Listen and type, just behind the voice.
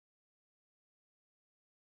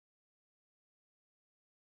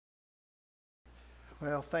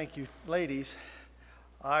Well, thank you, ladies.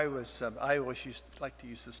 I always like to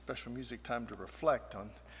use this special music time to reflect on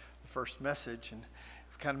the first message, and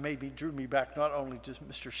it kind of drew me back not only to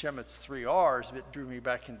Mr. Shemit's 3 R's, but drew me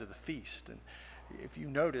back into the feast. And if you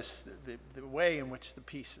notice the way in which the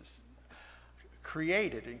piece is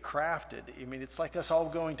created and crafted, I mean, it's like us all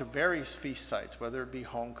going to various feast sites, whether it be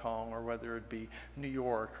Hong Kong or whether it be New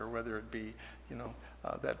York or whether it be,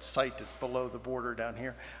 that site that's below the border down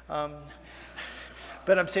here.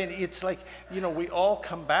 But I'm saying it's like, we all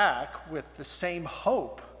come back with the same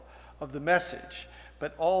hope of the message,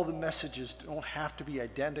 but all the messages don't have to be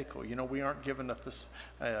identical. We aren't given this,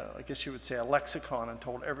 I guess you would say, a lexicon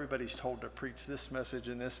and everybody's told to preach this message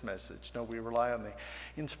and this message. No, we rely on the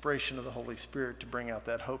inspiration of the Holy Spirit to bring out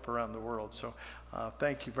that hope around the world. So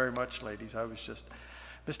thank you very much, ladies.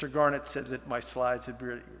 Mr. Garnett said that my slides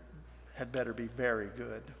had better be very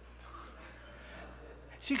good.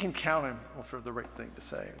 So you can count him for the right thing to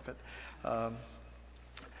say. But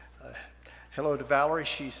hello to Valerie.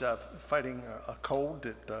 She's fighting a cold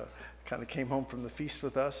that kind of came home from the feast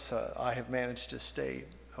with us. I have managed to stay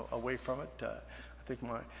away from it. I think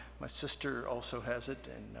my sister also has it,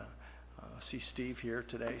 and I see Steve here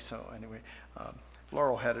today. So anyway,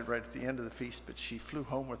 Laurel had it right at the end of the feast, but she flew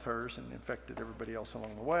home with hers and infected everybody else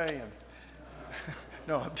along the way. And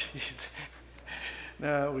no, I'm teasing.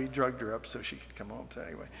 No, we drugged her up so she could come home. So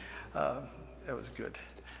anyway, that was good.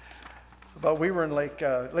 But we were in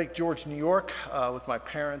Lake George, New York, with my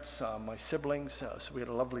parents, my siblings. So we had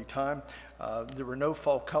a lovely time. There were no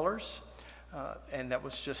fall colors, and it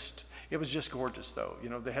was just gorgeous, though.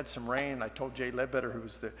 They had some rain. I told Jay Ledbetter, who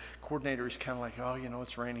was the coordinator, he's kind of like, oh,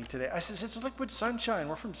 it's raining today. I said, it's liquid sunshine.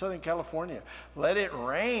 We're from Southern California. Let it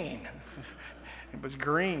rain. It was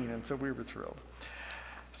green, and so we were thrilled.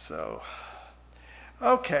 So.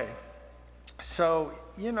 Okay, so,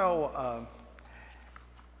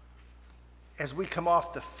 as we come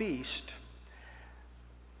off the feast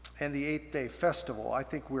and the 8-day festival, I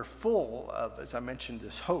think we're full of, as I mentioned,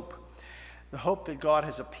 this hope, the hope that God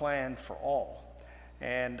has a plan for all.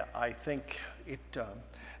 And I think the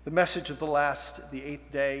message of the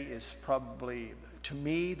 8th day is probably, to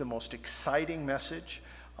me, the most exciting message.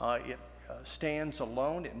 It stands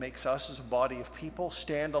alone. It makes us as a body of people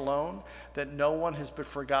stand alone, that no one has been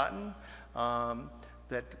forgotten,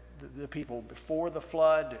 that the people before the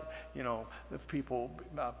flood, the people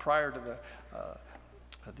prior to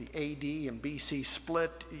the AD and BC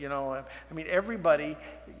split, everybody,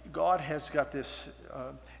 God has got this,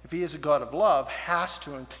 if he is a God of love, has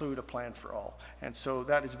to include a plan for all. And so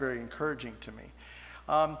that is very encouraging to me.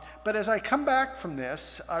 But as I come back from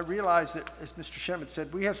this, I realize that, as Mr. Shemet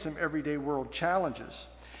said, we have some everyday world challenges.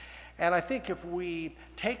 And I think if we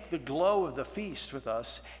take the glow of the feast with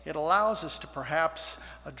us, it allows us to perhaps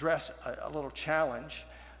address a little challenge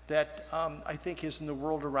that I think is in the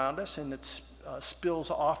world around us, and it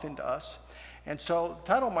spills off into us. And so the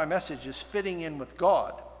title of my message is Fitting In with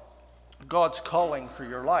God, God's Calling for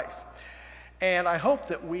Your Life. And I hope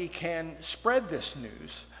that we can spread this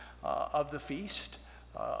news of the feast,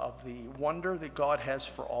 of the wonder that God has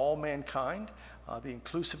for all mankind, the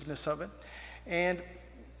inclusiveness of it. And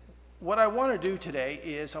what I want to do today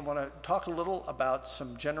is I want to talk a little about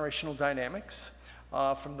some generational dynamics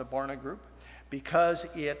from the Barna Group, because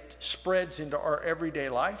it spreads into our everyday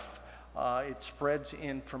life. It spreads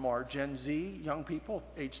in from our Gen Z young people,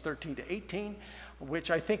 age 13 to 18,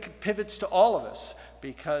 which I think pivots to all of us,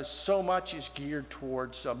 because so much is geared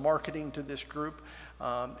towards marketing to this group.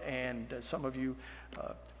 And some of you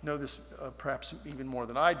know this perhaps even more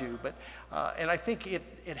than I do, but and I think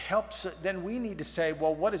it helps. Then we need to say,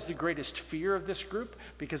 well, what is the greatest fear of this group?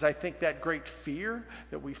 Because I think that great fear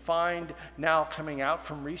that we find now coming out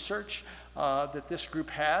from research that this group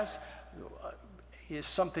has is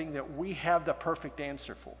something that we have the perfect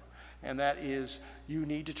answer for, and that is, you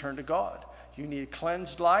need to turn to God. You need a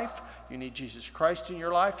cleansed life. You need Jesus Christ in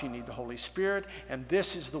your life. You need the Holy Spirit. And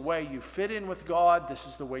this is the way you fit in with God. This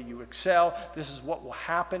is the way you excel. This is what will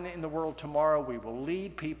happen in the world tomorrow. We will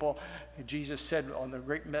lead people. Jesus said on the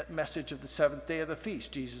great message of the 7th day of the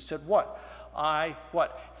feast, Jesus said, what?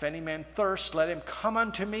 If any man thirst, let him come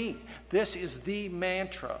unto me. This is the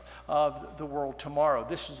mantra of the world tomorrow.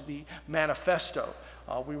 This is the manifesto.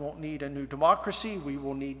 We won't need a new democracy. We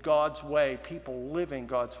will need God's way, people living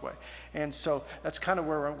God's way. And so that's kind of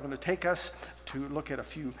where I'm going to take us, to look at a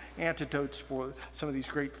few antidotes for some of these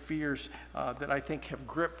great fears that I think have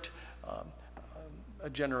gripped a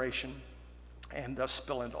generation and thus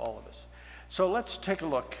spill into all of us. So let's take a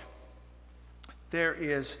look. There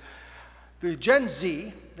is the Gen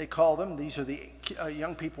Z, they call them. These are the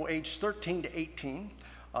young people aged 13 to 18.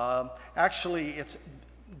 Actually, it's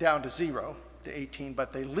down to 0 to 18,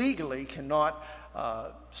 but they legally cannot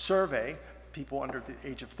survey people under the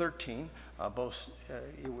age of 13.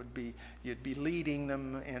 You'd be leading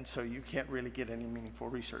them, and so you can't really get any meaningful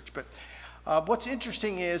research. But what's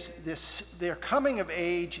interesting is they're coming of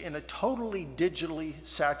age in a totally digitally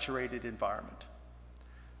saturated environment.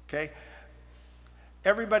 Okay?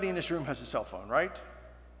 Everybody in this room has a cell phone, right?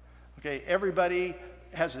 Okay, everybody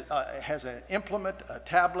has an implement, a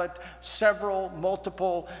tablet,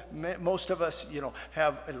 multiple. Most of us,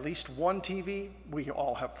 have at least one TV. We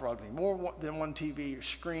all have probably more than one TV or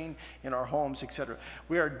screen in our homes, etc.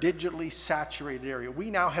 We are a digitally saturated area. We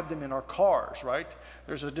now have them in our cars, right?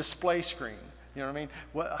 There's a display screen. You know what I mean?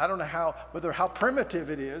 Well, I don't know how primitive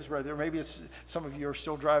it is, whether maybe it's some of you are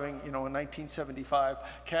still driving, a 1975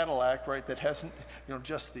 Cadillac, right, that hasn't,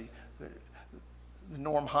 just the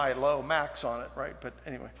norm high, low, max on it, right? But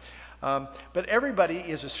anyway, but everybody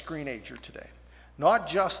is a screenager today. Not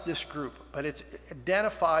just this group, but it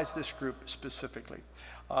identifies this group specifically.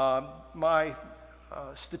 My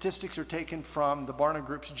statistics are taken from the Barna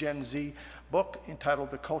Group's Gen Z book entitled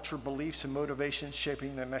The Culture, Beliefs, and Motivations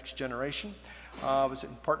Shaping the Next Generation. It was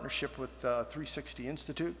in partnership with 360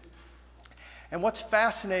 Institute. And what's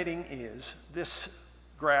fascinating is this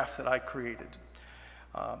graph that I created.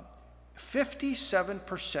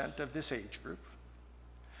 57% of this age group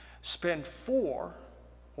spend 4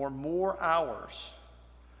 or more hours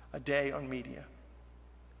a day on media.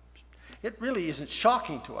 It really isn't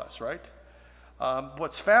shocking to us, right?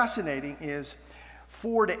 What's fascinating is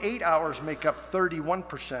 4 to 8 hours make up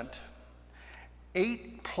 31%.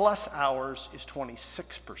 8+ hours is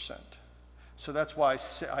 26%. So that's why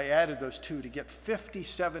I added those two to get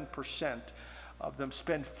 57% of them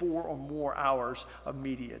spend 4 or more hours of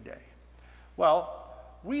media a day. Well,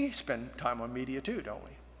 we spend time on media too, don't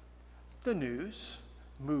we? The news,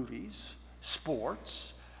 movies,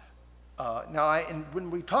 sports. And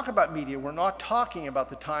when we talk about media, we're not talking about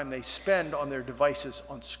the time they spend on their devices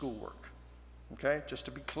on schoolwork. Okay, just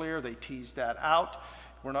to be clear, they teased that out.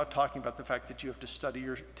 We're not talking about the fact that you have to study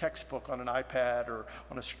your textbook on an iPad or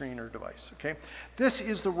on a screen or device. Okay, this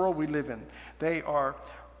is the world we live in. They are.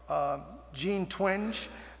 Jean Twenge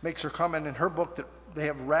makes her comment in her book that they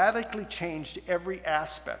have radically changed every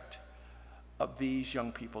aspect of these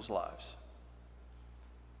young people's lives.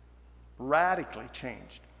 Radically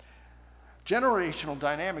changed. Generational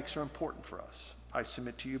dynamics are important for us, I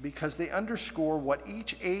submit to you, because they underscore what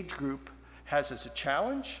each age group has as a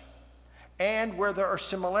challenge and where there are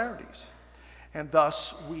similarities. And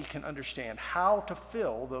thus, we can understand how to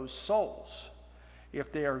fill those souls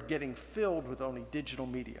if they are getting filled with only digital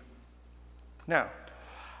media. Now,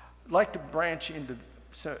 I'd like to branch into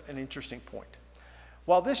an interesting point.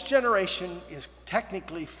 While this generation is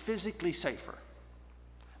technically physically safer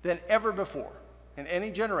than ever before in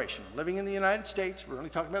any generation, living in the United States, we're only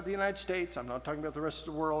talking about the United States, I'm not talking about the rest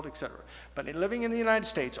of the world, etc. But living in the United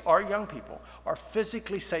States, our young people are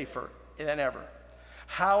physically safer than ever.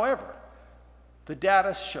 However, the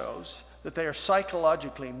data shows that they are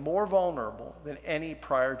psychologically more vulnerable than any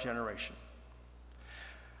prior generation.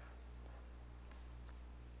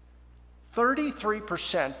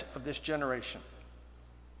 33% of this generation,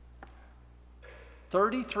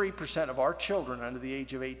 33% of our children under the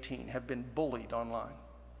age of 18 have been bullied online.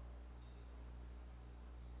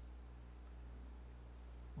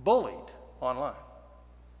 Bullied online.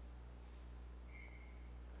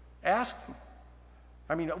 Ask them.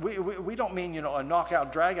 I mean, we don't mean, a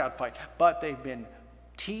knockout, drag-out fight, but they've been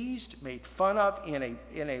teased, made fun of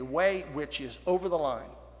in a way which is over the line.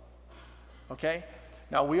 Okay?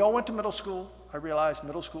 Now, we all went to middle school. I realize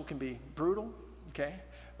middle school can be brutal, okay,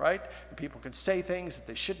 right? And people can say things that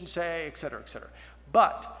they shouldn't say, et cetera, et cetera.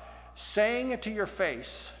 But saying it to your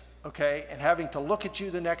face, okay, and having to look at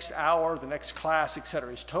you the next hour, the next class, et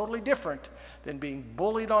cetera, is totally different than being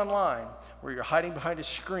bullied online where you're hiding behind a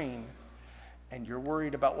screen and you're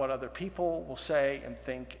worried about what other people will say and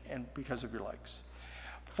think and because of your likes.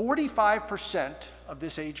 45% of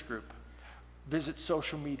this age group visits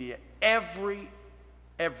social media every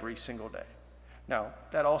single day. Now,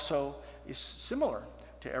 that also is similar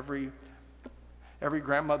to every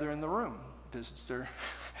grandmother in the room visits their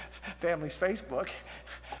family's Facebook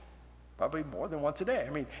probably more than once a day.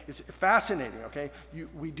 I mean, it's fascinating, okay?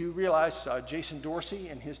 We do realize Jason Dorsey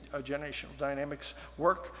and his generational dynamics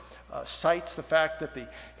work cites the fact that the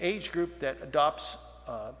age group that adopts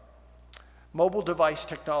mobile device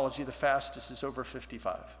technology the fastest is over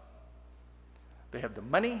 55. They have the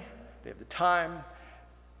money, they have the time,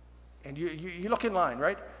 and you look in line,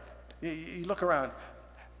 right? You look around.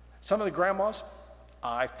 Some of the grandmas,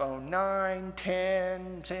 iPhone 9,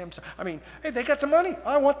 10, Samsung. I mean, hey, they got the money.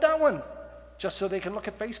 I want that one. Just so they can look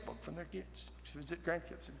at Facebook from their kids, visit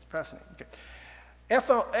grandkids. It's fascinating. Okay.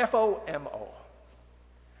 FOMO.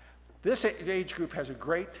 This age group has a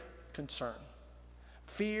great concern.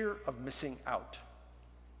 Fear of missing out.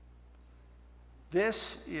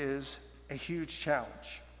 This is a huge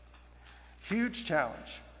challenge. Huge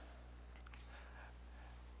challenge.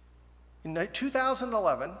 In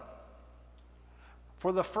 2011,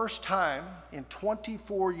 for the first time in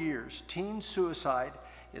 24 years, teen suicide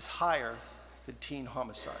is higher than teen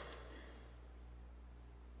homicide.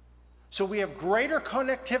 So we have greater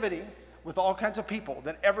connectivity with all kinds of people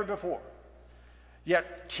than ever before.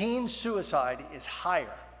 Yet teen suicide is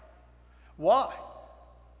higher. Why?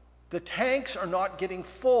 The tanks are not getting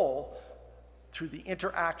full through the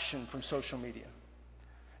interaction from social media.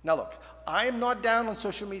 Now look, I am not down on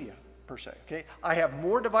social media per se, okay? I have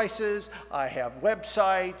more devices, I have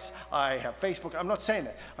websites, I have Facebook. I'm not saying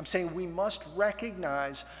that. I'm saying we must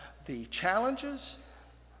recognize the challenges,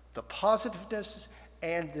 the positiveness,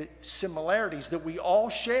 and the similarities that we all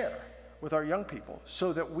share with our young people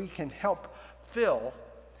so that we can help fill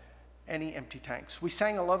any empty tanks. We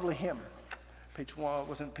sang a lovely hymn. Page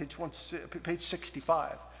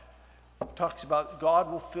 65. It talks about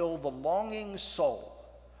God will fill the longing soul.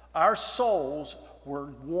 Our souls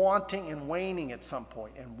were wanting and waning at some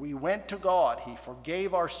point, and we went to God. He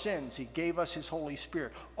forgave our sins. He gave us His Holy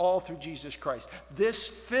Spirit, all through Jesus Christ. This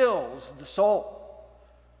fills the soul.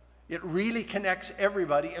 It really connects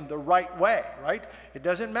everybody in the right way, right? It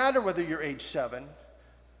doesn't matter whether you're age 7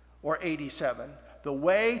 or 87. The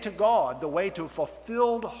way to God, the way to a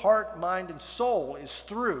fulfilled heart, mind, and soul is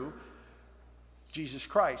through Jesus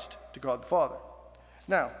Christ to God the Father.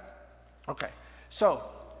 Now, okay, so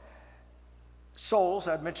souls,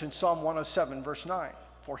 I've mentioned Psalm 107, verse 9.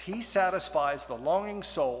 For He satisfies the longing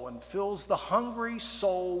soul and fills the hungry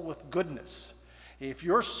soul with goodness. If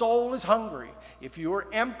your soul is hungry, if you are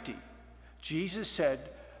empty, Jesus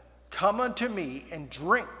said, come unto me and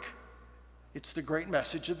drink. It's the great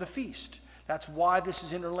message of the feast. That's why this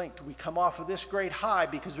is interlinked. We come off of this great high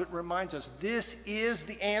because it reminds us this is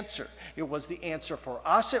the answer. It was the answer for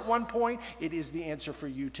us at one point. It is the answer for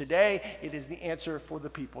you today. It is the answer for the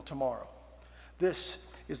people tomorrow. This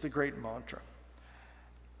is the great mantra.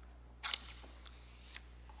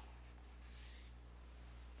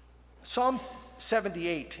 Psalm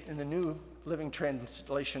 78 in the New Living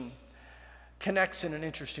Translation connects in an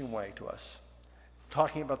interesting way to us,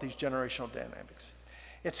 talking about these generational dynamics.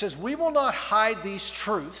 It says, we will not hide these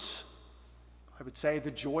truths, I would say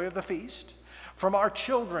the joy of the feast, from our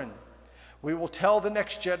children. We will tell the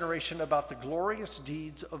next generation about the glorious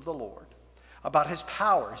deeds of the Lord, about His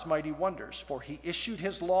power, His mighty wonders. For He issued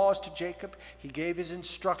His laws to Jacob. He gave His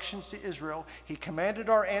instructions to Israel. He commanded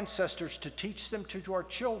our ancestors to teach them to our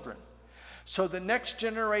children, so the next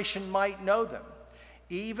generation might know them,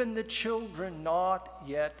 even the children not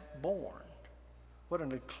yet born. What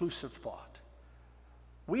an inclusive thought.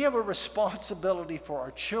 We have a responsibility for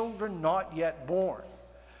our children not yet born,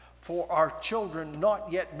 for our children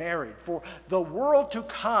not yet married, for the world to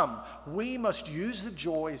come. We must use the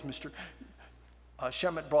joy, as Mr.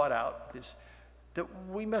 Shemet brought out, that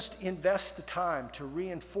we must invest the time to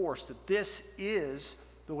reinforce that this is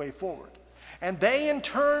the way forward. And they in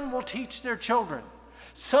turn will teach their children.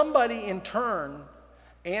 Somebody in turn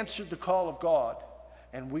answered the call of God,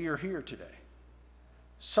 and we are here today.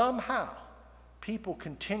 Somehow, people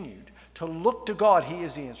continued to look to God. He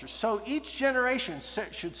is the answer. So each generation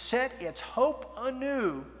should set its hope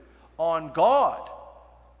anew on God.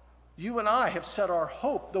 You and I have set our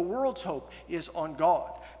hope, the world's hope, is on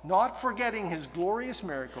God, not forgetting His glorious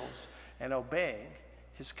miracles and obeying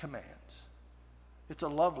His commands. It's a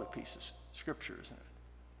lovely piece of scripture, isn't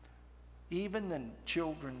it? Even the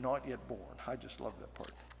children not yet born. I just love that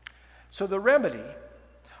part. So the remedy,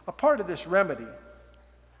 a part of this remedy,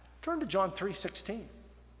 turn to John 3:16.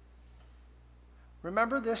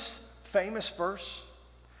 Remember this famous verse?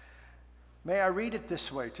 May I read it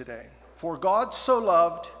this way today. For God so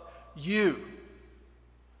loved you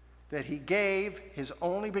that He gave His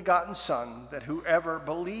only begotten Son, that whoever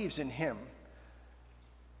believes in Him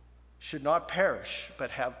should not perish but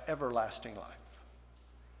have everlasting life.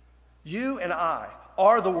 You and I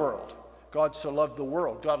are the world. God so loved the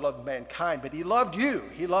world. God loved mankind, but He loved you.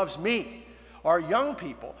 He loves me. Our young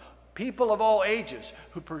people, people of all ages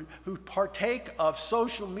who partake of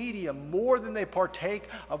social media more than they partake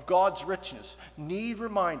of God's richness, need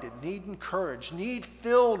reminded, need encouraged, need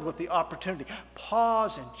filled with the opportunity.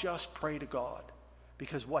 Pause and just pray to God,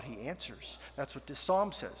 because what He answers, that's what this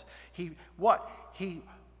psalm says. He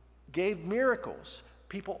gave miracles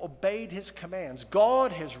People obeyed his commands.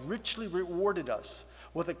 God has richly rewarded us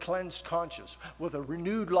with a cleansed conscience, with a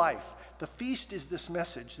renewed life. The feast is this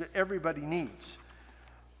message that everybody needs.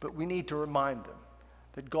 But we need to remind them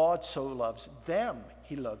that God so loves them.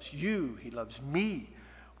 He loves you. He loves me.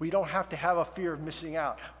 We don't have to have a fear of missing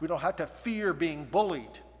out. We don't have to fear being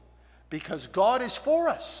bullied because God is for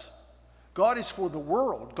us. God is for the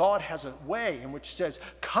world. God has a way in which says,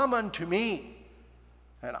 come unto me,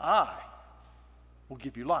 and I will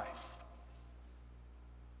give you life.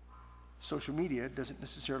 Social media doesn't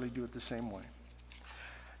necessarily do it the same way.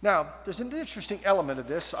 Now, there's an interesting element of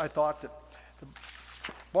this I thought that the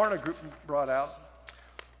Barna Group brought out,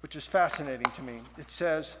 which is fascinating to me. It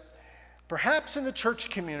says, perhaps in the church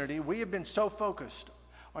community, we have been so focused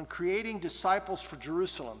on creating disciples for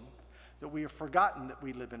Jerusalem that we have forgotten that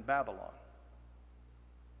we live in Babylon.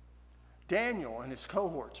 Daniel and his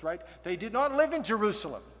cohorts, right? They did not live in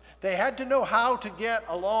Jerusalem. They had to know how to get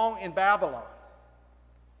along in Babylon.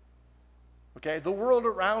 Okay, the world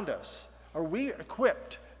around us. Are we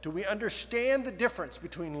equipped? Do we understand the difference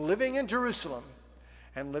between living in Jerusalem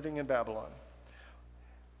and living in Babylon?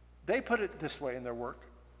 They put it this way in their work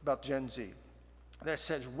about Gen Z. That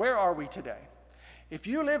says, where are we today? If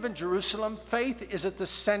you live in Jerusalem, faith is at the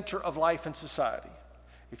center of life and society.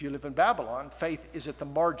 If you live in Babylon, faith is at the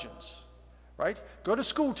margins, right? Go to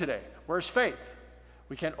school today. Where's faith?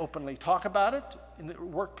 We can't openly talk about it in the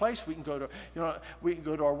workplace. We can go to, we can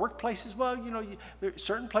go to our workplaces. Well, there are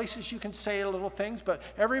certain places you can say little things, but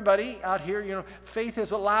everybody out here, faith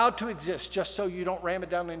is allowed to exist just so you don't ram it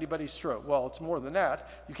down anybody's throat. Well, it's more than that.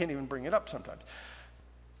 You can't even bring it up sometimes.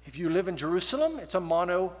 If you live in Jerusalem, it's a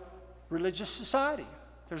mono-religious society.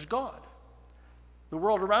 There's God. The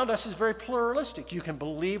world around us is very pluralistic. You can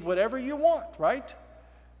believe whatever you want, right?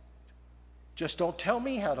 Just don't tell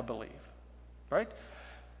me how to believe, right?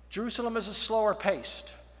 Jerusalem is a slower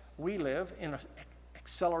paced. We live in an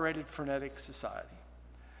accelerated, frenetic society.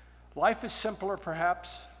 Life is simpler,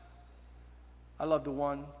 perhaps. I love the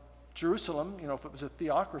one, Jerusalem, if it was a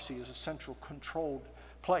theocracy, is a central controlled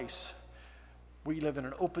place. We live in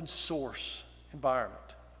an open source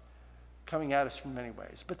environment coming at us from many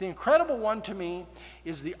ways. But the incredible one to me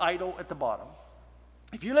is the idol at the bottom.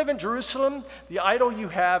 If you live in Jerusalem, the idol you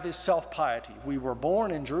have is self-piety. We were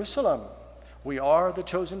born in Jerusalem. We are the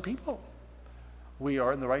chosen people. We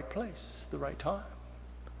are in the right place, the right time.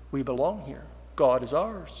 We belong here. God is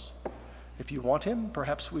ours. If you want him,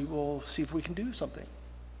 perhaps we will see if we can do something.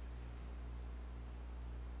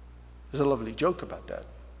 There's a lovely joke about that,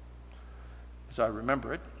 as I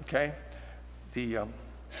remember it, okay? The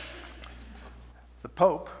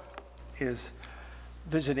Pope is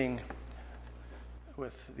visiting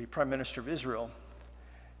with the Prime Minister of Israel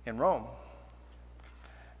in Rome.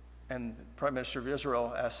 And the Prime Minister of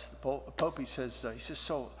Israel asks the Pope, he says,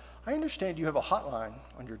 so I understand you have a hotline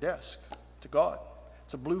on your desk to God.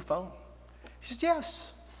 It's a blue phone. He says,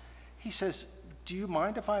 yes. He says, do you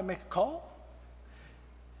mind if I make a call?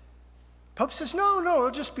 Pope says, no, it'll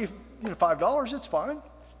just be $5. It's fine.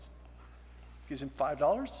 Gives him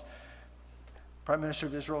 $5. Prime Minister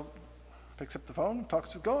of Israel picks up the phone and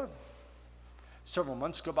talks with God. Several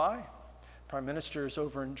months go by. Prime Minister is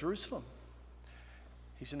over in Jerusalem.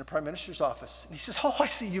 He's in the Prime Minister's office. And he says, oh, I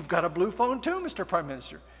see you've got a blue phone too, Mr. Prime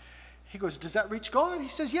Minister. He goes, does that reach God? He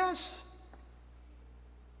says, yes.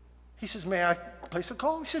 He says, may I place a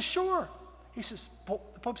call? He says, sure. He says,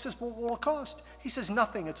 the Pope says, well, what will it cost? He says,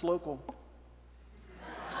 nothing, it's local.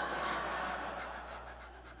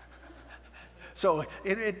 So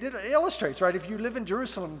it illustrates, right? If you live in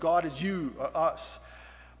Jerusalem, God is you, us.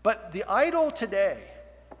 But the idol today,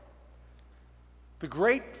 the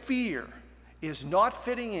great fear is not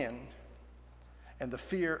fitting in and the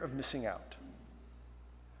fear of missing out.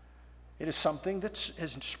 It is something that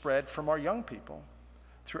has spread from our young people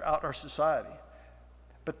throughout our society.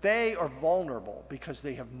 But they are vulnerable because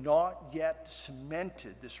they have not yet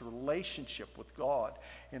cemented this relationship with God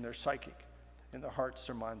in their psychic, in their hearts,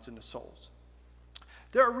 their minds, and their souls.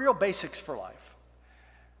 There are real basics for life.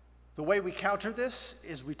 The way we counter this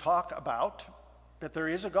is we talk about that there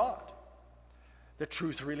is a God, that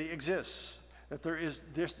truth really exists, that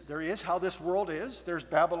there is how this world is. There's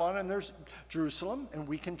Babylon and there's Jerusalem, and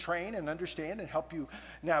we can train and understand and help you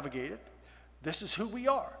navigate it. This is who we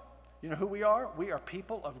are. You know who we are? We are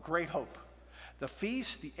people of great hope. The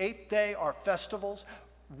feast, the 8th day, our festivals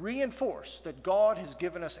reinforce that God has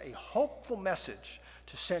given us a hopeful message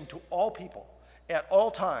to send to all people at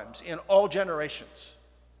all times, in all generations.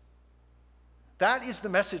 That is the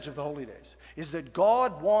message of the holy days, is that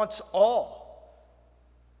God wants all.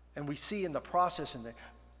 And we see in the process, it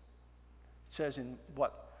says in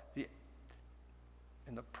what?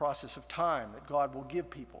 in the process of time that God will give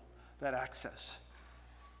people that access.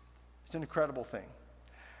 It's an incredible thing.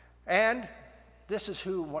 And this is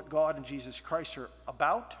who and what God and Jesus Christ are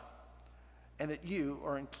about, and that you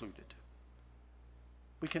are included.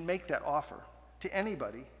 We can make that offer to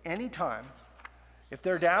anybody, anytime. If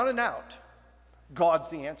they're down and out, God's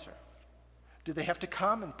the answer. Do they have to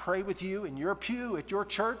come and pray with you in your pew, at your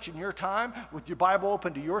church, in your time, with your Bible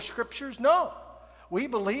open to your scriptures? No. We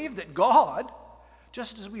believe that God,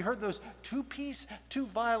 just as we heard those two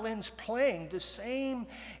violins playing the same,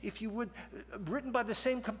 if you would, written by the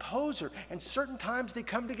same composer, and certain times they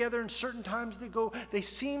come together and certain times they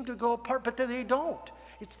seem to go apart, but they don't.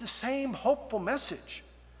 It's the same hopeful message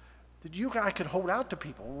that you and I could hold out to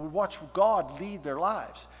people when we watch God lead their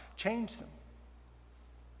lives, change them.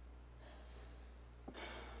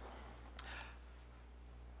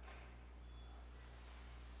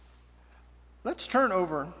 Let's turn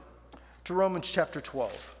over to Romans chapter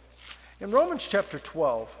 12. In Romans chapter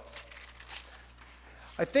 12,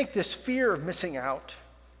 I think this fear of missing out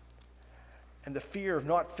and the fear of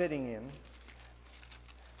not fitting in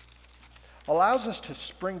allows us to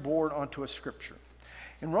springboard onto a scripture.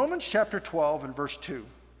 In Romans chapter 12 and verse 2,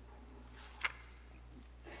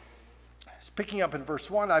 it's picking up in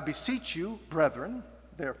verse 1, I beseech you, brethren,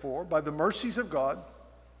 therefore, by the mercies of God,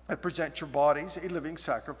 and present your bodies a living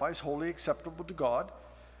sacrifice, wholly acceptable to God,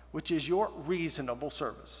 which is your reasonable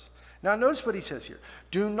service. Now notice what he says here.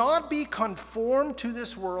 Do not be conformed to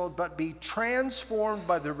this world, but be transformed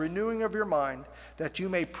by the renewing of your mind, that you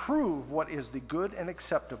may prove what is the good and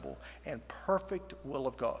acceptable and perfect will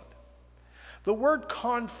of God. The word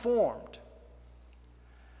conformed,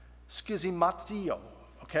 schizimatio,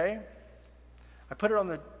 okay? I put it on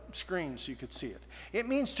the screen so you could see it. It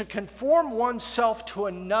means to conform oneself to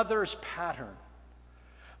another's pattern.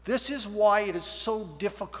 This is why it is so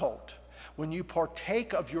difficult when you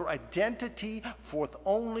partake of your identity with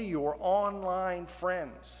only your online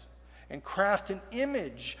friends and craft an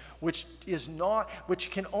image which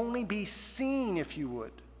can only be seen, if you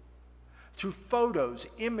would, through photos,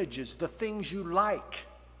 images, the things you like.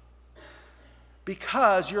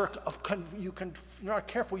 Because you're not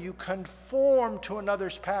careful, you conform to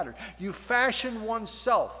another's pattern. You fashion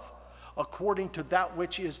oneself according to that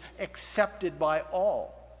which is accepted by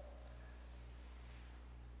all.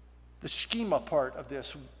 The schema part of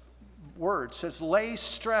this word says, lay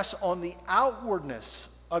stress on the outwardness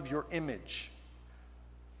of your image.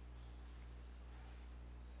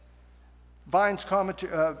 Vine's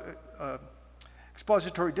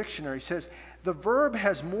expository dictionary says, the verb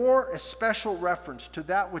has more a special reference to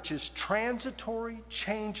that which is transitory,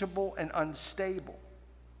 changeable, and unstable.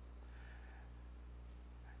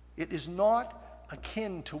 It is not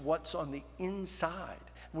akin to what's on the inside.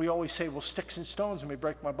 We always say, well, sticks and stones may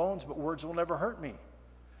break my bones, but words will never hurt me.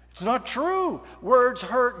 It's not true. Words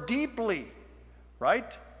hurt deeply,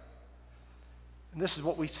 right? And this is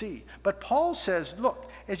what we see. But Paul says, look,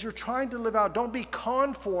 as you're trying to live out, don't be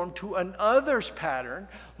conformed to another's pattern.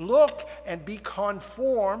 Look and be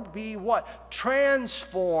conformed, be what?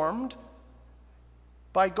 Transformed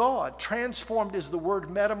by God. Transformed is the word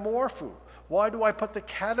metamorpho. Why do I put the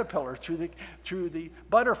caterpillar through the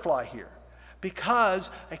butterfly here?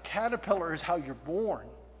 Because a caterpillar is how you're born.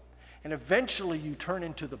 And eventually you turn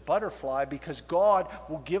into the butterfly because God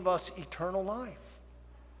will give us eternal life.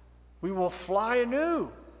 We will fly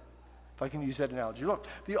anew, if I can use that analogy. Look,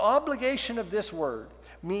 the obligation of this word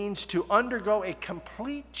means to undergo a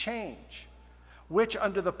complete change, which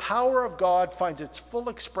under the power of God finds its full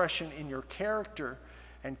expression in your character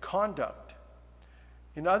and conduct.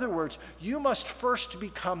 In other words, you must first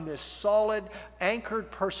become this solid,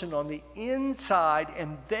 anchored person on the inside,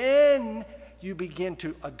 and then you begin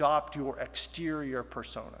to adopt your exterior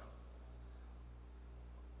persona.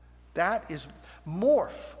 That is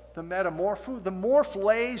morph, the metamorpho. The morph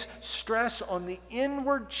lays stress on the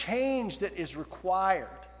inward change that is required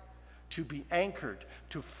to be anchored,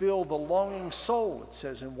 to fill the longing soul, it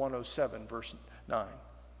says in 107, verse 9.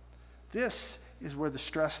 This is where the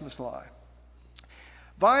stress must lie.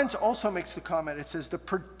 Vines also makes the comment, it says the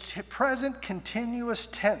present continuous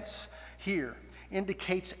tense here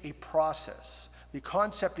indicates a process. The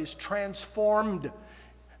concept is transformed.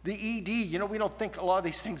 The ED, we don't think a lot of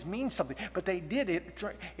these things mean something, but they did.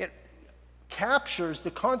 It captures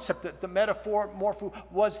the concept that the metamorpho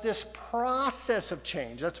was this process of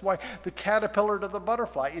change. That's why the caterpillar to the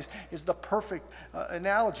butterfly is the perfect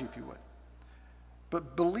analogy, if you would.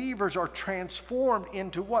 But believers are transformed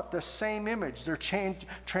into what? The same image. They're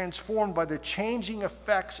transformed by the changing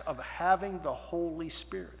effects of having the Holy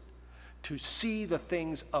Spirit to see the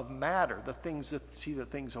things of matter, see the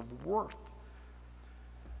things of worth.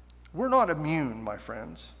 We're not immune, my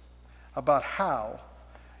friends, about how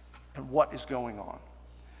and what is going on.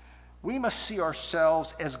 We must see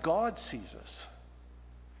ourselves as God sees us.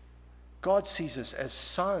 God sees us as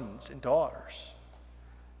sons and daughters.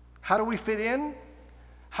 How do we fit in?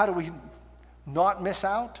 How do we not miss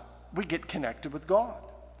out? We get connected with God.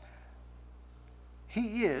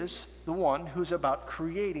 He is the one who's about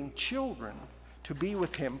creating children to be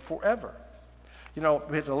with him forever. You know,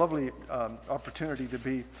 we had a lovely opportunity to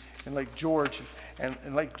be in Lake George, and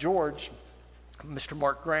in Lake George, Mr.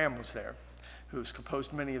 Mark Graham was there, who's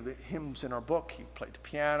composed many of the hymns in our book. He played the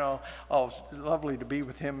piano. Oh, it was lovely to be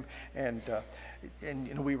with him, and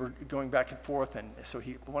you know, we were going back and forth, and so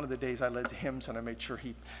one of the days I led the hymns, and I made sure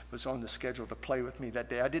he was on the schedule to play with me that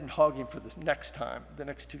day. I didn't hog him for the next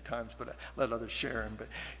 2 times, but I let others share him. But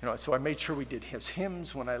you know, so I made sure we did his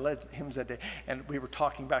hymns when I led hymns that day, and we were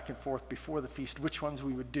talking back and forth before the feast which ones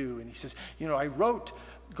we would do. And he says, you know, I wrote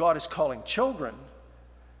God is Calling Children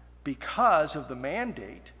because of the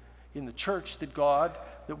mandate in the church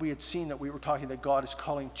that we had seen, that we were talking that God is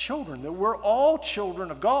calling children, that we're all children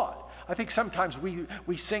of God. I think sometimes we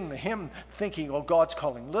sing the hymn thinking, oh, God's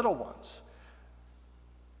calling little ones.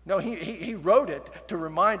 No, he wrote it to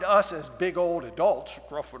remind us as big old adults,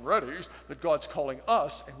 gruff and ready, that God's calling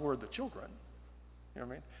us and we're the children. You know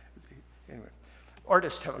what I mean? Anyway,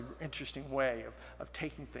 artists have an interesting way of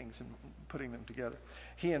taking things and putting them together.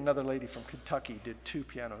 He and another lady from Kentucky did 2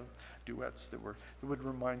 piano duets that would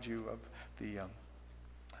remind you of the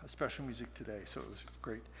special music today, so it was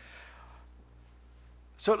great.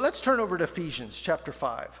 So let's turn over to Ephesians chapter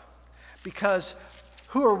 5, because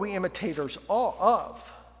who are we imitators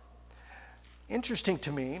of? Interesting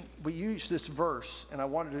to me, we use this verse, and I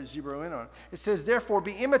wanted to zero in on it. It says, therefore,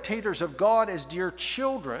 be imitators of God as dear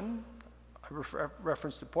children. I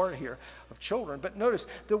reference the part here of children, but notice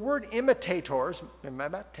the word imitators,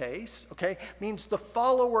 okay, means the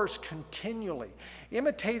followers continually.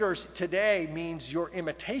 Imitators today means your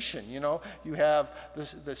imitation. You know, you have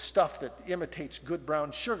the stuff that imitates good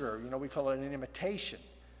brown sugar. You know, we call it an imitation.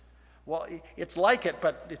 Well, it's like it,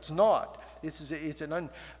 but it's not. You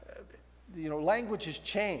know, language has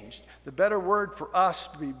changed. The better word for us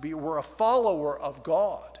to be we're a follower of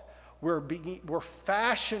God. We're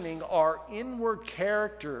fashioning our inward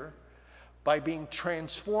character by being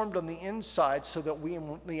transformed on the inside so that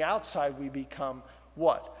on the outside we become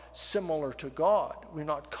what? Similar to God. We're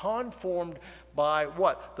not conformed by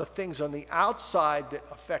what? The things on the outside that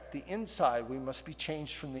affect the inside. We must be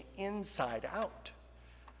changed from the inside out.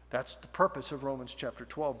 That's the purpose of Romans chapter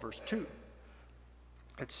 12, verse 2.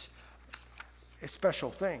 It's a special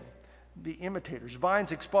thing. Be imitators.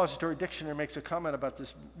 Vine's Expository Dictionary makes a comment about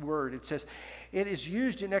this word. It says, it is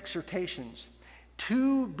used in exhortations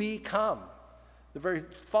to become. The very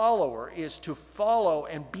follower is to follow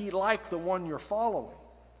and be like the one you're following.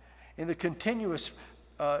 In the continuous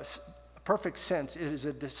perfect sense,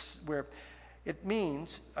 it is where it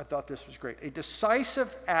means, I thought this was great, a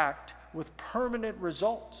decisive act with permanent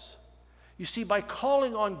results. You see, by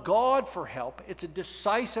calling on God for help, it's a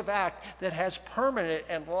decisive act that has permanent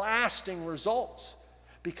and lasting results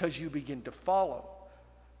because you begin to follow.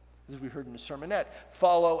 As we heard in the sermonette,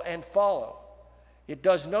 follow and follow. It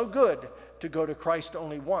does no good to go to Christ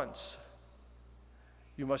only once.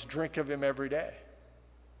 You must drink of him every day,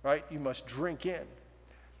 right? You must drink in.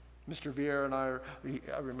 Mr. Vieira and I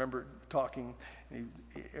remember talking,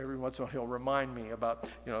 every once in a while he'll remind me about,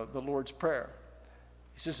 you know, the Lord's Prayer.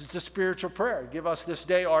 He says it's a spiritual prayer. Give us this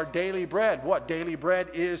day our daily bread. What daily bread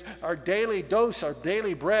is? Our daily dose, our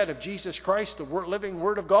daily bread of Jesus Christ, the living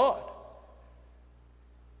Word of God.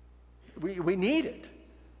 We need it.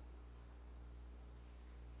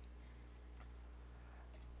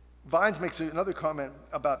 Vines makes another comment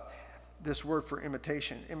about this word for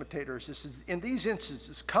imitation, imitators. This is, in these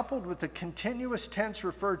instances, coupled with the continuous tense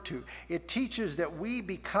referred to, it teaches that we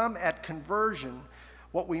become at conversion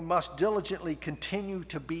what we must diligently continue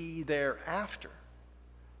to be thereafter.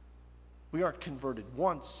 We aren't converted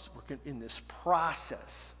once. We're in this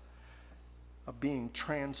process of being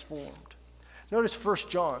transformed. Notice 1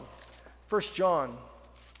 John. 1 John.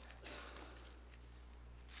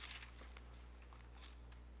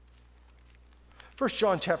 1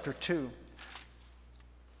 John chapter 2.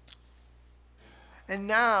 And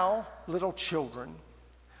now, little children,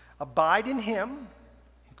 abide in him,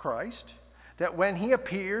 in Christ, that when he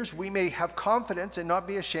appears, we may have confidence and not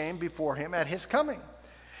be ashamed before him at his coming.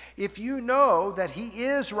 If you know that he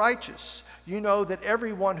is righteous, you know that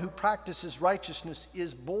everyone who practices righteousness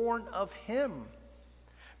is born of him.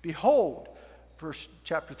 Behold,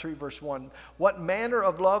 chapter 3, verse 1, what manner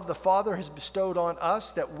of love the Father has bestowed on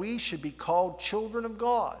us that we should be called children of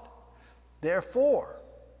God. Therefore,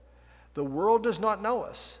 the world does not know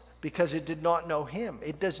us because it did not know him.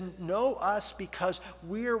 It doesn't know us because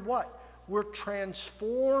we're what? We're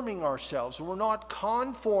transforming ourselves. We're not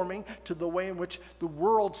conforming to the way in which the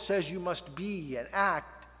world says you must be and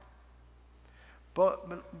act. But,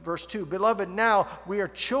 verse 2, beloved, now we are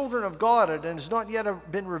children of God, and it has not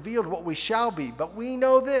yet been revealed what we shall be. But we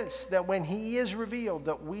know this, that when he is revealed,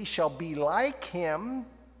 that we shall be like him,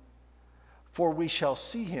 for we shall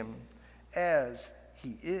see him as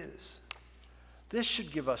he is. This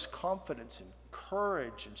should give us confidence and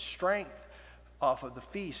courage and strength off of the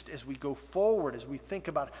feast as we go forward, as we think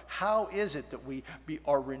about how is it that we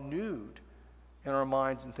are renewed in our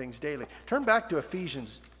minds and things daily. Turn back to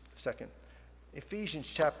Ephesians a second. Ephesians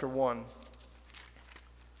chapter 1.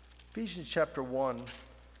 Ephesians chapter 1.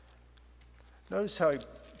 Notice how he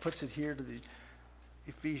puts it here to the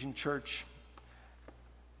Ephesian church.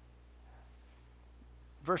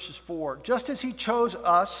 Verses 4. Just as he chose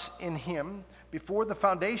us in him before the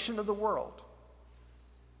foundation of the world,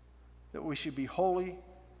 that we should be holy,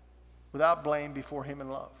 without blame before him in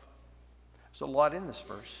love. There's a lot in this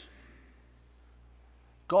verse.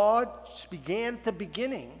 God began at the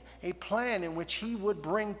beginning a plan in which he would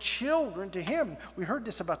bring children to him. We heard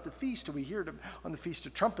this about the feast. We hear it on the Feast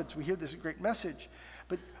of Trumpets. We hear this great message.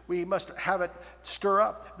 But we must have it stir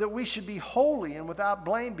up that we should be holy and without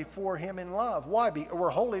blame before him in love. Why? We're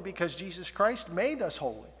holy because Jesus Christ made us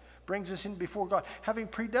holy. Brings us in before God, having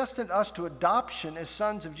predestined us to adoption as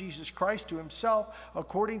sons of Jesus Christ to himself,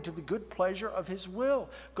 according to the good pleasure of his will.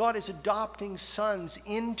 God is adopting sons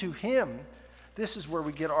into him. This is where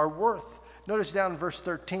we get our worth. Notice down in verse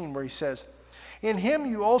 13 where he says, in him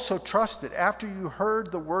you also trusted after you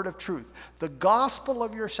heard the word of truth, the gospel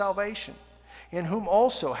of your salvation, in whom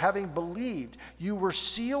also, having believed, you were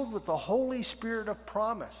sealed with the Holy Spirit of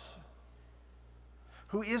promise,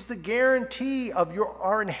 who is the guarantee of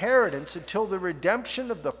our inheritance until the redemption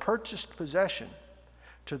of the purchased possession,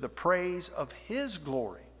 to the praise of his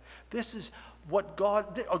glory. This is what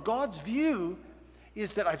God's view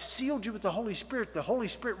is, that I've sealed you with the Holy Spirit. The Holy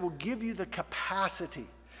Spirit will give you the capacity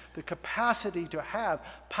to have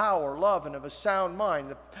power, love, and of a sound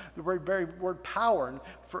mind. The very word power in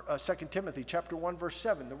 2 Timothy chapter 1, verse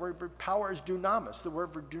 7, the word power is dunamis. The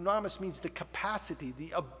word dunamis means the capacity,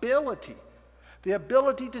 the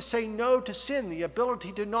ability to say no to sin, the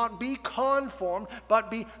ability to not be conformed, but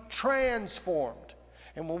be transformed.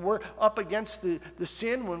 And when we're up against the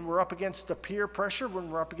sin, when we're up against the peer pressure,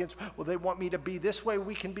 when we're up against, well, they want me to be this way,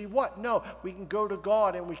 we can be what? No, we can go to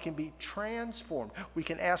God and we can be transformed. We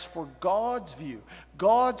can ask for God's view,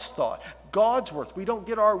 God's thought, God's worth. We don't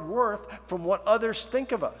get our worth from what others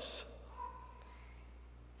think of us.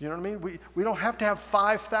 You know what I mean? We don't have to have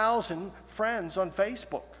 5,000 friends on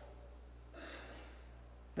Facebook.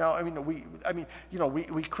 Now,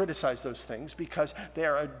 we criticize those things because they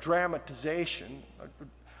are a dramatization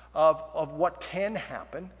of what can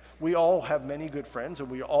happen. We all have many good friends, and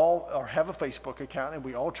we all have a Facebook account, and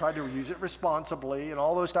we all try to use it responsibly and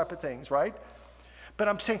all those type of things, right? But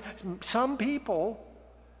I'm saying some people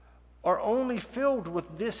are only filled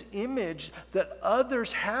with this image that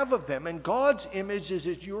others have of them. And God's image is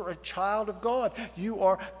that you're a child of God. You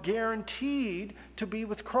are guaranteed to be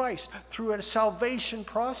with Christ through a salvation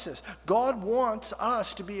process. God wants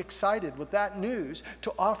us to be excited with that news,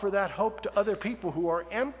 to offer that hope to other people who are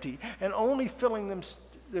empty and only filling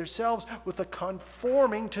themselves with the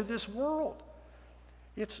conforming to this world.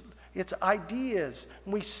 It's ideas.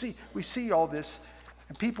 We see all this,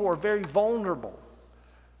 and people are very vulnerable.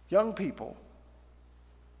 Young people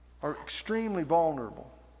are extremely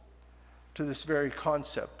vulnerable to this very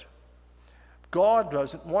concept. God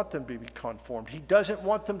doesn't want them to be conformed. He doesn't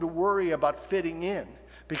want them to worry about fitting in,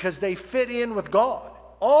 because they fit in with God.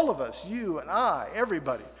 All of us, you and I,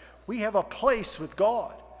 everybody, we have a place with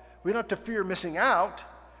God. We don't have to fear missing out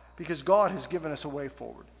because God has given us a way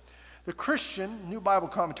forward. The Christian, New Bible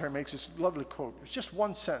Commentary makes this lovely quote. It's just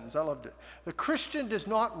one sentence. I loved it. The Christian does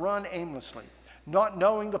not run aimlessly, not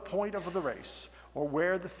knowing the point of the race or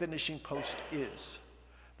where the finishing post is.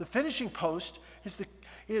 The finishing post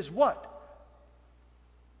is what?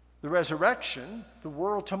 The resurrection, the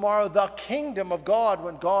world tomorrow, the kingdom of God,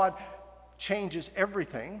 when God changes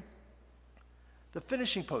everything. The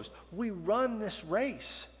finishing post. We run this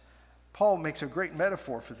race. Paul makes a great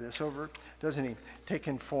metaphor for this over, doesn't he?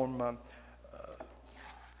 Taken from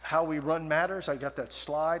How We Run Matters. I got that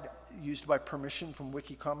slide used by permission from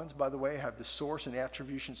Wiki Commons. By the way, I have the source and the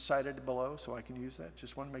attribution cited below, so I can use that.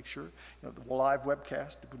 Just want to make sure. The live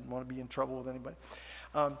webcast, wouldn't want to be in trouble with anybody.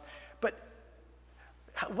 But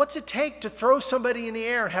what's it take to throw somebody in the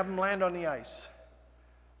air and have them land on the ice?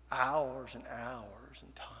 hours and hours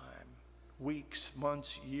and time, weeks,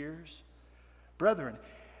 months, years. Brethren,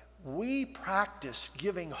 we practice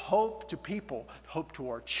giving hope to people, hope to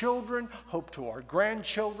our children, hope to our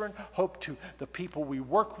grandchildren, hope to the people we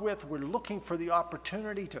work with. We're looking for the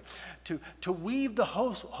opportunity to weave the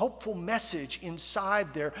hopeful message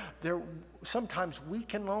inside their sometimes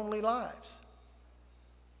weak and lonely lives.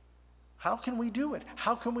 How can we do it?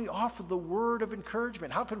 How can we offer the word of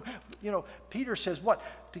encouragement? How can, Peter says what?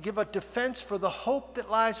 To give a defense for the hope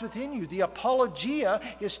that lies within you. The apologia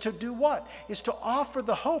is to do what? Is to offer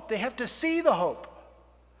the hope. They have to see the hope.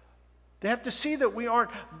 They have to see that we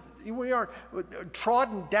aren't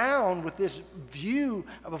trodden down with this view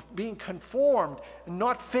of being conformed and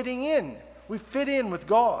not fitting in. We fit in with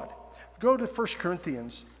God. Go to 1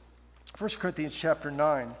 Corinthians chapter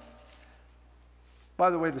 9. By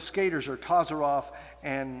the way, the skaters are Tazarov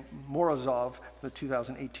and Morozov, the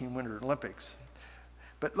 2018 Winter Olympics.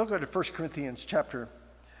 But look at 1 Corinthians chapter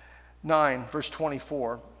 9, verse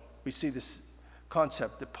 24. We see this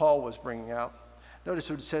concept that Paul was bringing out. Notice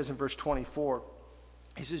what it says in verse 24.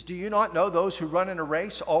 He says, "Do you not know those who run in a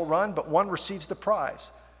race all run, but one receives the prize?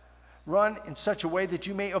 Run in such a way that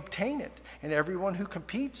you may obtain it. And everyone who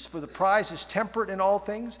competes for the prize is temperate in all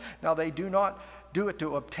things. Now they do not do it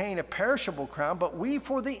to obtain a perishable crown, but we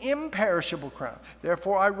for the imperishable crown.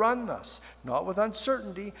 Therefore I run thus, not with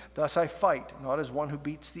uncertainty. Thus I fight, not as one who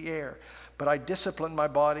beats the air. But I discipline my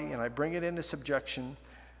body, and I bring it into subjection,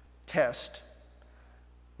 test,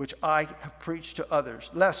 which I have preached to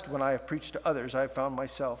others, lest when I have preached to others, I have found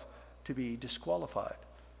myself to be disqualified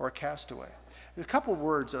or a castaway." There's a couple of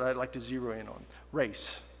words that I'd like to zero in on.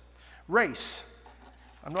 Race. Race.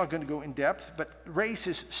 I'm not going to go in depth, but race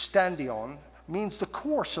is standion, means the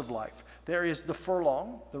course of life. There is the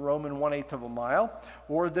furlong, the Roman 1/8 of a mile,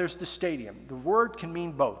 or there's the stadium. The word can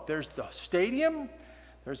mean both. There's the stadium,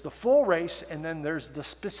 there's the full race, and then there's the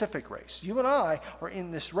specific race. You and I are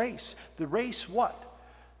in this race. The race what?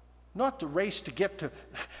 Not the race to get to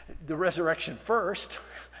the resurrection first.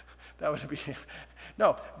 That would be,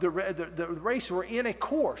 no, the race, we're in a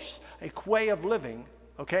course, a way of living,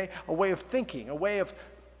 okay? A way of thinking, a way of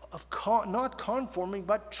not conforming,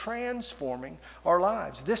 but transforming our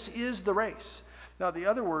lives. This is the race. Now, the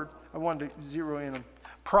other word I wanted to zero in on,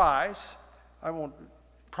 prize.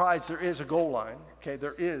 Prize, there is a goal line, okay?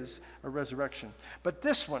 There is a resurrection. But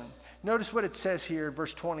this one, notice what it says here in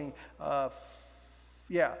verse 5.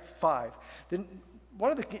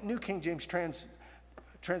 One of the New King James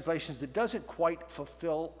translations that doesn't quite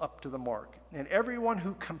fulfill up to the mark. And everyone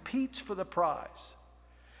who competes for the prize.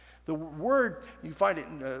 The word, you find it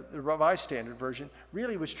in the Revised Standard Version,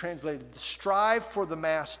 really was translated, strive for the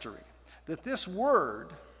mastery. That this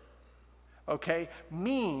word, okay,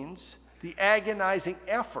 means the agonizing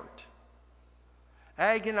effort.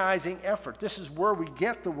 Agonizing effort. This is where we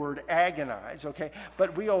get the word agonize, okay?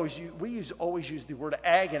 But we always use the word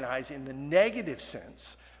agonize in the negative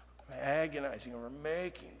sense. Agonizing or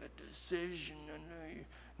making the decision.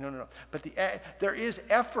 No. But there is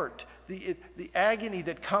effort, the agony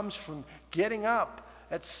that comes from getting up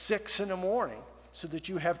at 6 in the morning so that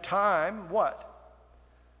you have time, what?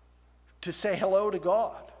 To say hello to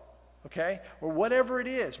God, okay? Or whatever it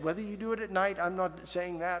is, whether you do it at night, I'm not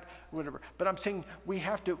saying that, whatever. But I'm saying we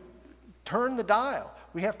have to turn the dial.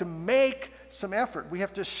 We have to make some effort. We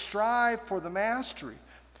have to strive for the mastery.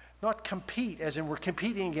 Not compete, as in we're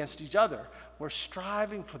competing against each other. We're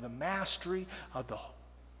striving for the mastery of the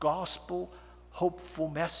gospel hopeful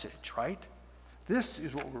message, right? This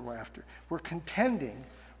is what we're after. We're contending.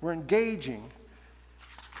 We're engaging.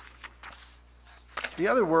 The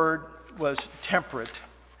other word was temperate.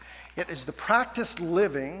 It is the practiced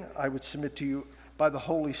living, I would submit to you, by the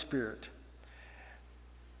Holy Spirit.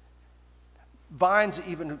 Vines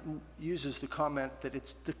even uses the comment that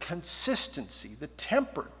it's the consistency, the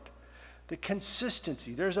temperate. The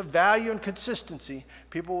consistency. There's a value in consistency.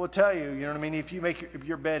 People will tell you, you know what I mean? If you make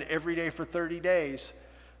your bed every day for 30 days,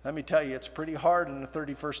 let me tell you, it's pretty hard on the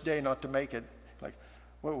 31st day not to make it. Like,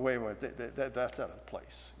 wait, that's out of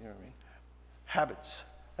place. You know what I mean? Habits.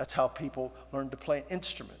 That's how people learn to play an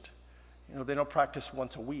instrument. You know, they don't practice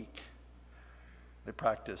once a week. They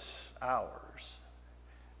practice hours.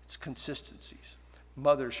 It's consistencies.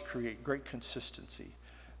 Mothers create great consistency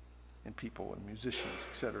in people and musicians,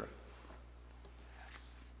 etc.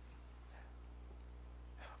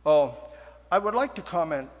 Oh, I would like to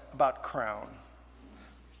comment about crown.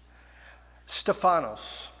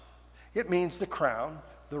 Stephanos. It means the crown,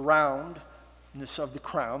 the roundness of the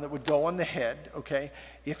crown that would go on the head, okay,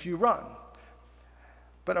 if you run.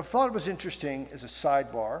 But I thought it was interesting as a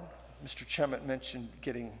sidebar. Mr. Chemet mentioned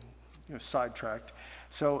getting sidetracked.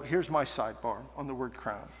 So here's my sidebar on the word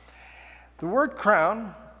crown. The word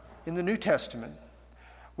crown in the New Testament,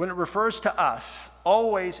 when it refers to us,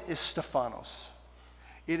 always is Stephanos.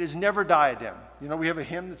 It is never diadem. We have a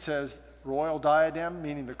hymn that says royal diadem,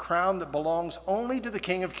 meaning the crown that belongs only to the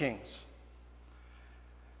King of Kings.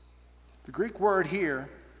 The Greek word here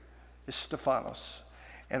is Stephanos.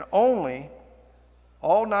 And only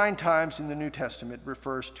all 9 times in the New Testament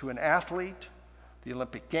refers to an athlete, the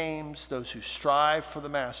Olympic Games, those who strive for the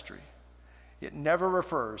mastery. It never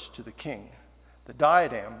refers to the king. The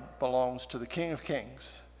diadem belongs to the King of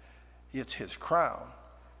Kings. It's his crown.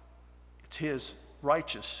 It's his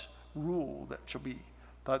righteous rule that shall be.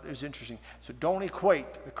 Thought it was interesting. So don't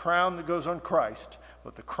equate the crown that goes on Christ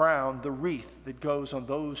with the crown, the wreath that goes on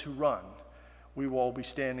those who run. We will all be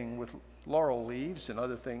standing with laurel leaves and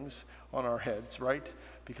other things on our heads, right?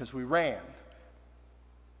 Because we ran.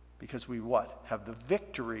 Because we what? Have the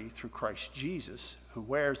victory through Christ Jesus, who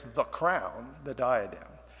wears the crown, the diadem.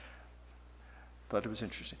 Thought it was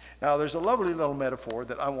interesting. Now, there's a lovely little metaphor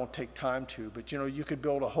that I won't take time to, but you could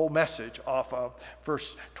build a whole message off of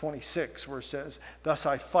verse 26 where it says, "Thus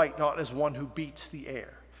I fight not as one who beats the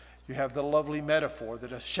air." You have the lovely metaphor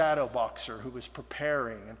that a shadow boxer who is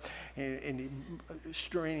preparing and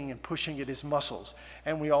straining and pushing at his muscles.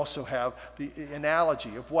 And we also have the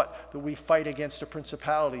analogy of that we fight against the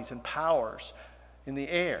principalities and powers in the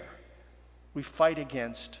air. We fight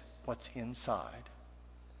against what's inside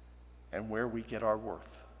and where we get our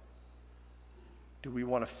worth. Do we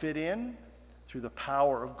want to fit in through the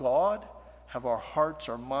power of God, have our hearts,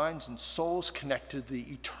 our minds, and souls connected to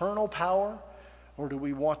the eternal power? Or do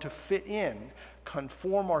we want to fit in,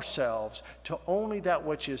 conform ourselves to only that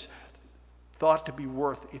which is thought to be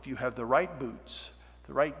worth if you have the right boots,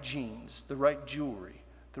 the right jeans, the right jewelry,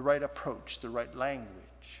 the right approach, the right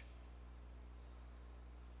language,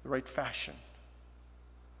 the right fashion?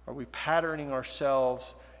 Are we patterning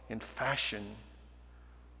ourselves in fashion?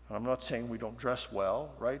 And I'm not saying we don't dress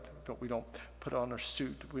well, right? We don't put on a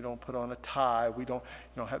suit, we don't put on a tie, we don't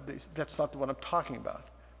have these. That's not what I'm talking about.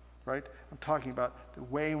 Right? I'm talking about the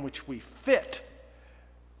way in which we fit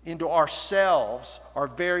into ourselves, our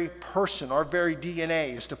very person, our very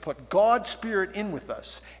DNA is to put God's Spirit in with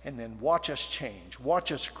us and then watch us change,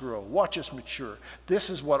 watch us grow, watch us mature.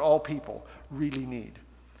 This is what all people really need.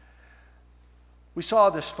 We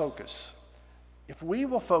saw this focus. If we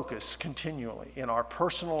will focus continually in our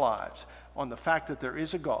personal lives on the fact that there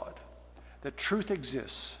is a God, that truth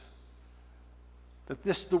exists, that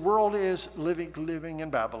the world is living in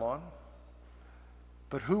Babylon,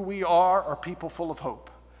 but who we are people full of hope.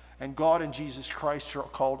 And God and Jesus Christ are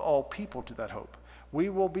called all people to that hope. We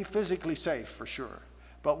will be physically safe for sure,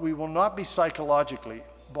 but we will not be psychologically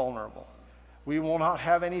vulnerable. We will not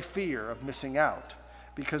have any fear of missing out,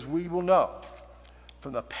 because we will know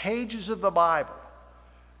from the pages of the Bible,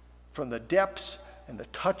 from the depths and the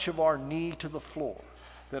touch of our knee to the floor,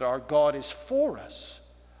 that our God is for us,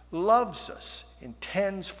 loves us,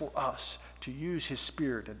 intends for us to use his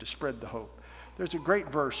Spirit and to spread the hope. There's a great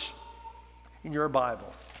verse in your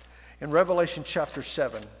Bible in Revelation chapter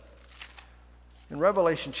 7. In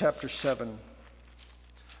Revelation chapter 7,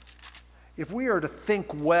 if we are to think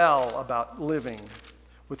well about living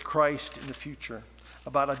with Christ in the future,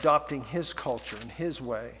 about adopting his culture and his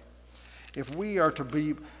way, if we are to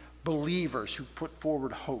be believers who put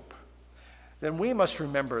forward hope, then we must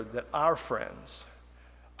remember that our friends,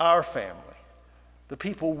 our family, the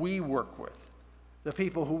people we work with, the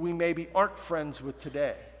people who we maybe aren't friends with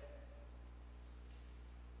today,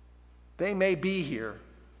 they may be here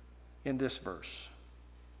in this verse.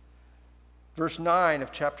 Verse 9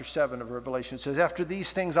 of chapter 7 of Revelation says, "After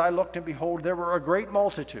these things I looked, and behold, there were a great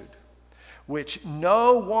multitude, which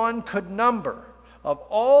no one could number, of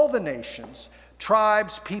all the nations,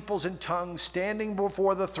 tribes, peoples, and tongues, standing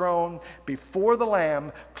before the throne, before the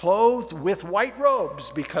Lamb, clothed with white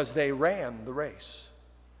robes, because they ran the race."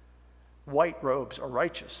 White robes are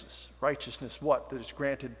righteousness. Righteousness what? That is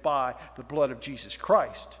granted by the blood of Jesus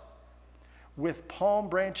Christ. With palm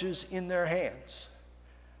branches in their hands.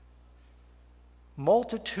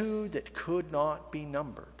 Multitude that could not be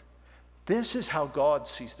numbered. This is how God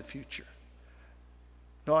sees the future.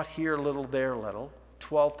 Not here a little, there a little.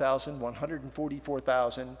 12,000,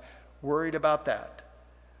 144,000, worried about that.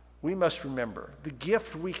 We must remember the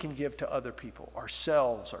gift we can give to other people,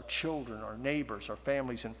 ourselves, our children, our neighbors, our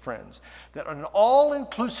families and friends, that an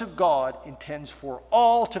all-inclusive God intends for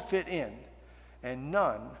all to fit in, and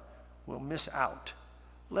none will miss out.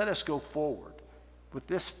 Let us go forward with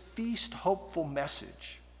this feast hopeful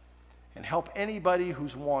message and help anybody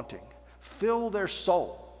who's wanting, fill their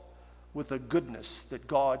soul with the goodness that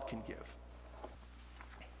God can give.